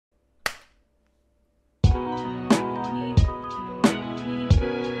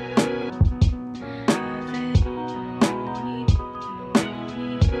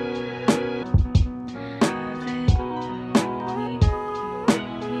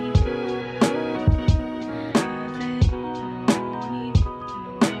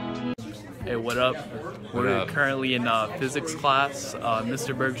what up? We're currently in physics class.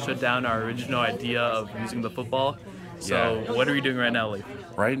 Mr. Berg shut down our original idea of using the football. So what are we doing right now, Leif?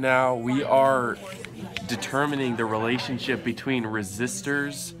 Right now we are determining the relationship between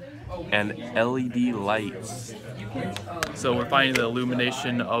resistors and LED lights. So we're finding the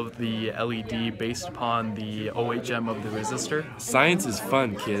illumination of the LED based upon the OHM of the resistor. Science is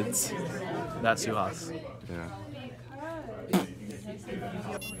fun, kids. That's Suhas. Yeah.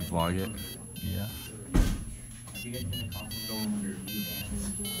 Vlog it. Yeah.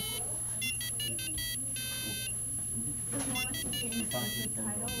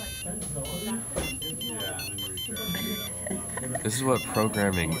 This is what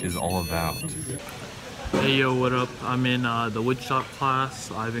programming is all about. Hey yo, what up? I'm in the wood shop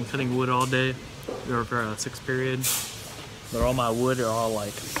class. I've been cutting wood all day. We're for a 6th period. But all my wood are all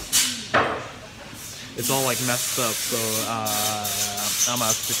like, it's all like messed up, so I'm gonna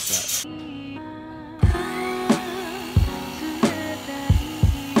have to fix that.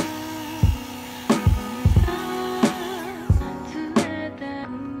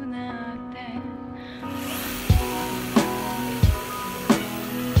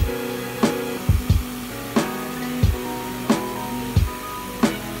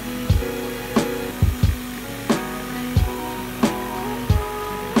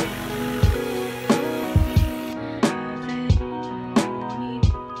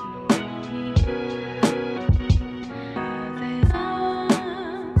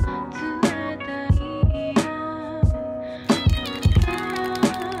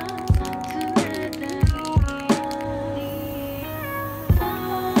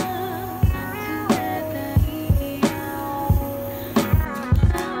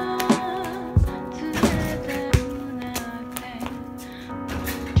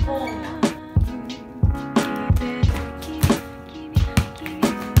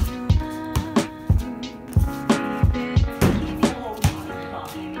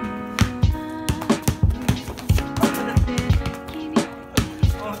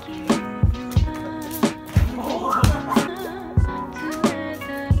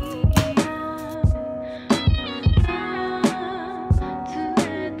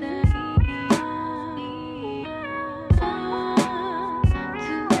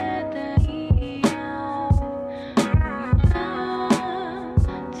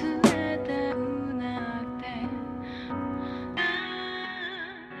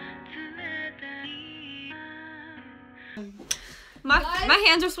 My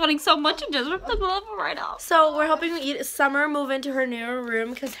hands are sweating so much and just ripped the glove right off. So we're hoping Summer move into her new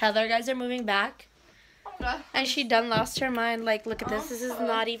room because Heather guys are moving back. And she done lost her mind. Like, look at this. This is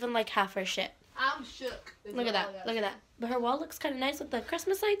not even like half her shit. I'm shook. Look at that. Look at that. But her wall looks kind of nice with the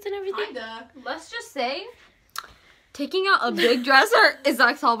Christmas lights and everything. Kinda. Let's just say, taking out a big dresser is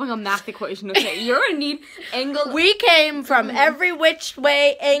like solving a math equation, okay? You're gonna need angle. We came from every which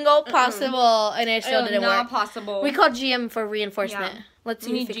way angle possible, and it still didn't not work. possible. We called GM for reinforcement. Yeah. Let's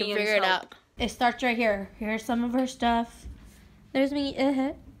We see if need we can GM's figure it help. out. It starts right here. Here's some of her stuff. There's me.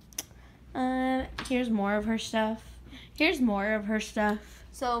 Here's more of her stuff. Here's more of her stuff.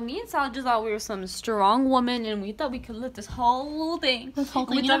 So me and Sal just thought we were some strong woman, and we thought we could lift this whole thing. This whole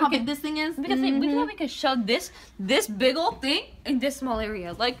thing. We You know thought how we big could- this thing is? We thought we could shove this big old thing in this small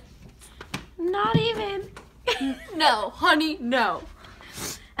area. Like, Not even. no, honey, no.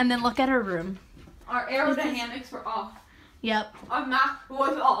 And then look at her room. Our aerodynamics were off. Yep. Our math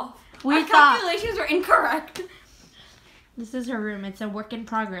was off. We Our thought calculations were incorrect. this is her room. It's a work in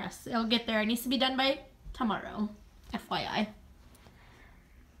progress. It'll get there. It needs to be done by tomorrow. FYI.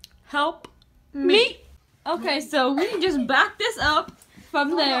 Help me. Okay, so we can just back this up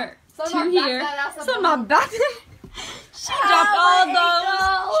from there to here. So not back. She dropped all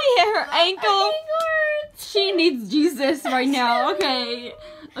those. She hit her ankle. She needs Jesus right now. Okay.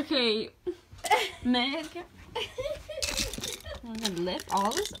 Okay. Meg. I'm gonna lift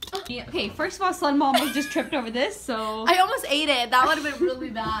all this. Yeah, okay, first of all, Sun Mom was just tripped over this, so. I almost ate it. That would have been really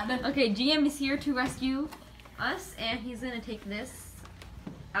bad. Okay, GM is here to rescue us, and he's gonna take this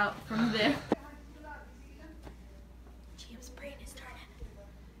out from there. GM's brain is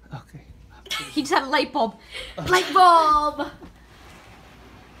turning. Okay. He just had a light bulb. Light bulb!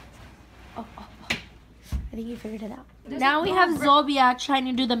 Oh. I think you figured it out. Now we have Zolbiak trying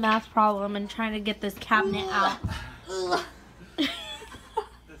to do the math problem and trying to get this cabinet out.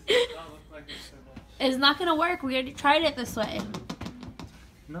 It's not gonna work. We already tried it this way.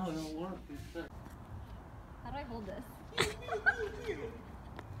 No, it don't work. How do I hold this?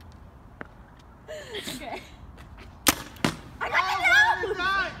 Okay. I got it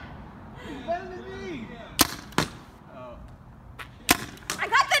out! I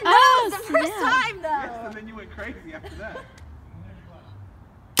got the nose the first then you went crazy after that.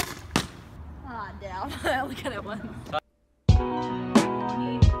 Ah, down. Look at it once.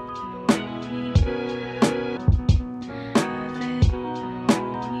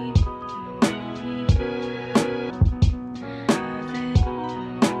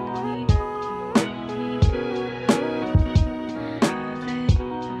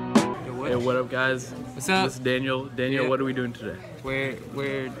 Hey, what up, guys? What's up? This is Daniel. Daniel, Yeah. what are we doing today?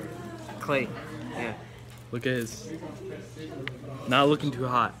 We're Clay. Yeah. Look at his. Not looking too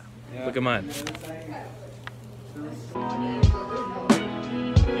hot. Look at mine.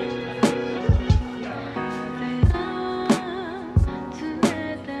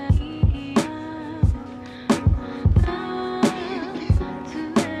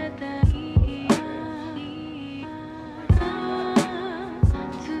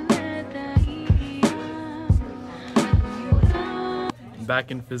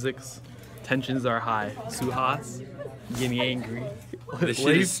 Back in physics, tensions are high. Suhas getting angry. This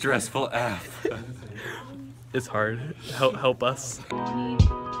shit is stressful F. It's hard. Help us.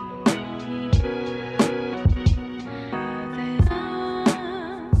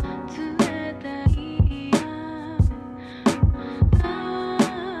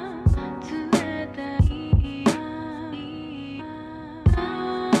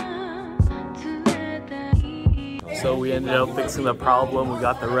 So we ended up fixing the problem. We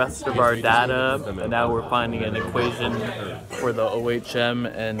got the rest of our data, and now we're finding an equation for the OHM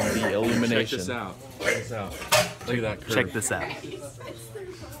and the illumination. Check this out. Check this out. Look at that curve. Check this out.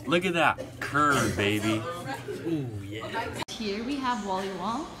 Look at that curve, baby. Here we have Wally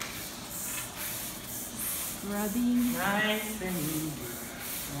Wall. Rubbing.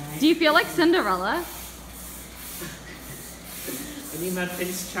 Do you feel like Cinderella? I need my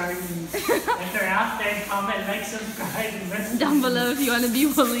Prince Charming. If they're out there, comment, like, subscribe, and listen. Down below if you want to be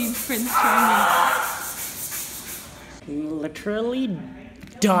Wally Prince Charming. Literally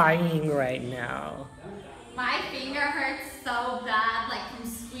dying right now. My finger hurts so bad, like from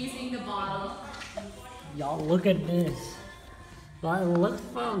squeezing the bottle. Y'all look at this. That looks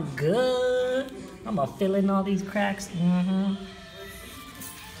so good. I'm gonna fill in all these cracks. Oh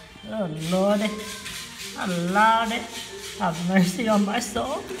Lord. Oh Lord. Have mercy on my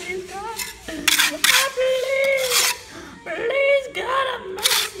soul, please God. Please God, have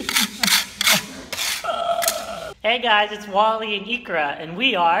mercy. Hey guys, it's Wally and Ikra, and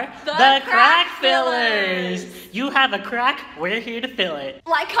we are The Crack Fillers. You have a crack, we're here to fill it.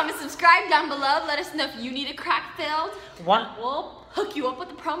 Like, comment, subscribe down below. Let us know if you need a crack filled. One. We'll hook you up with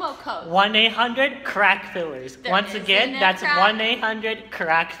the promo code. 1-800-CRACK-FILLERS. There Once isn't again, a that's crack.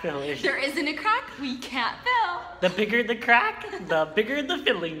 1-800-CRACK-FILLERS. There isn't a crack we can't fill. The bigger the crack, the bigger the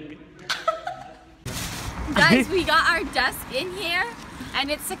filling. Guys, we got our desk in here,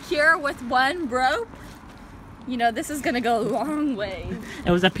 and it's secure with one rope. You know, this is gonna go a long way.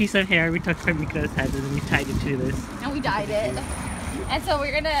 It was a piece of hair we took from Ikra's head and then we tied it to this. And we dyed it. And so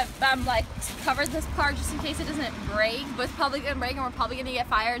we're gonna like cover this part just in case it doesn't break, but it's probably gonna break and we're probably gonna get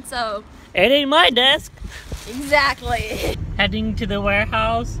fired, so. It ain't my desk. Exactly. Heading to the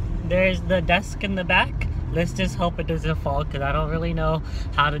warehouse, there's the desk in the back. Let's just hope it doesn't fall because I don't really know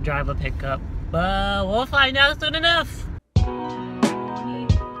how to drive a pickup. But we'll find out soon enough.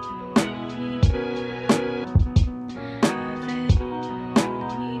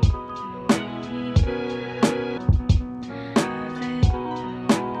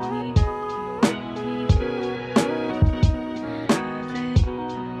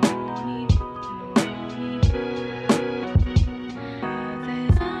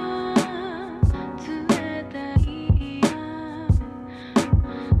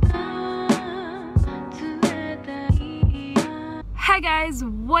 Hi guys,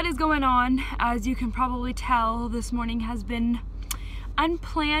 what is going on? As you can probably tell, this morning has been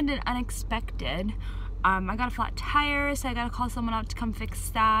unplanned and unexpected. I got a flat tire, so I gotta call someone out to come fix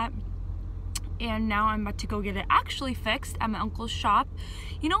that. And now I'm about to go get it actually fixed at my uncle's shop.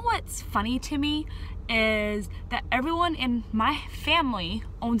 You know what's funny to me is that everyone in my family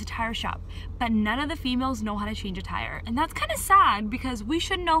owns a tire shop, but none of the females know how to change a tire. And that's kind of sad because we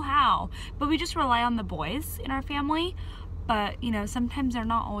should know how, but we just rely on the boys in our family. But, you know, sometimes they're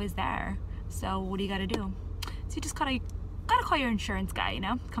not always there. So what do you gotta do? So you just gotta call your insurance guy, you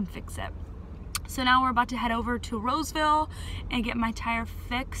know, come fix it. So now we're about to head over to Roseville and get my tire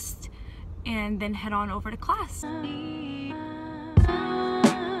fixed and then head on over to class.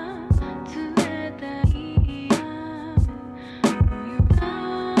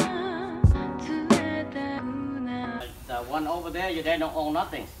 The one over there, you they don't own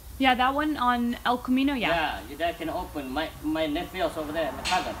nothing. Yeah, that one on El Camino, Yeah, that can open. My nephew is over there, my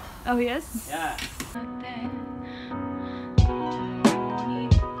cousin. Oh, he is? Yeah.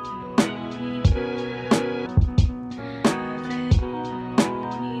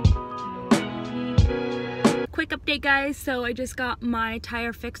 Quick update, guys. So I just got my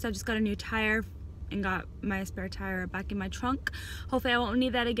tire fixed. I just got a new tire and got my spare tire back in my trunk. Hopefully I won't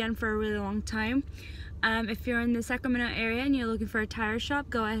need that again for a really long time. If you're in the Sacramento area and you're looking for a tire shop,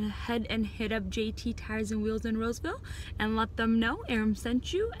 go ahead and hit up JT Tires and Wheels in Roseville and let them know Aram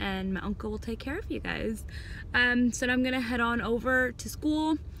sent you, and my uncle will take care of you guys. So now I'm gonna head on over to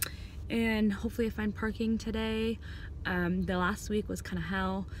school and hopefully I find parking today. The last week was kind of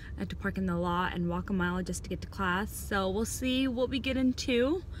hell. I had to park in the lot and walk a mile just to get to class. So we'll see what we get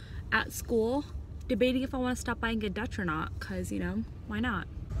into at school. Debating if I want to stop by and get Dutch or not, because, you know, why not?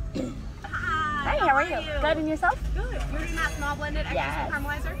 Hi, how are you? Good, and yourself? Good. You're doing that small blended extra sweet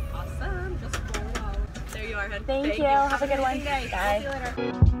caramelizer? Awesome. Just pour it out. There you are, hun. Thank you. Have a good one. Day. Bye. See you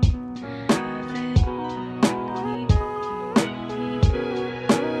later.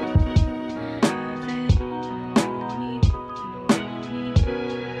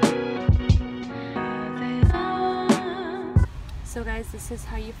 So guys, this is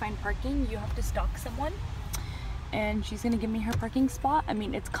how you find parking. You have to stalk someone and she's gonna give me her parking spot. I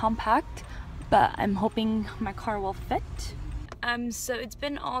mean, it's compact, but I'm hoping my car will fit. So it's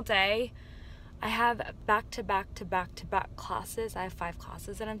been all day. I have back-to-back classes. I have 5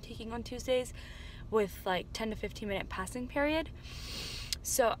 classes that I'm taking on Tuesdays with like 10 to 15 minute passing period.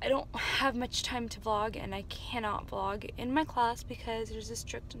 So I don't have much time to vlog, and I cannot vlog in my class because there's a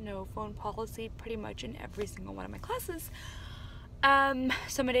strict no phone policy pretty much in every single one of my classes.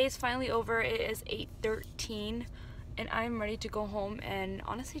 So my day is finally over. It is 8:13 and I'm ready to go home and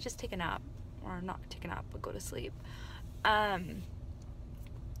honestly just take a nap, or not take a nap but go to sleep.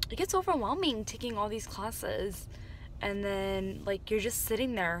 It gets overwhelming taking all these classes, and then like you're just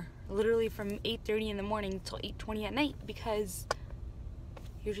sitting there literally from 8:30 in the morning till 8:20 at night because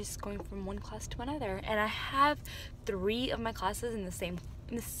you're just going from one class to another. And I have 3 of my classes in the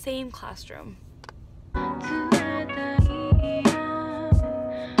same classroom.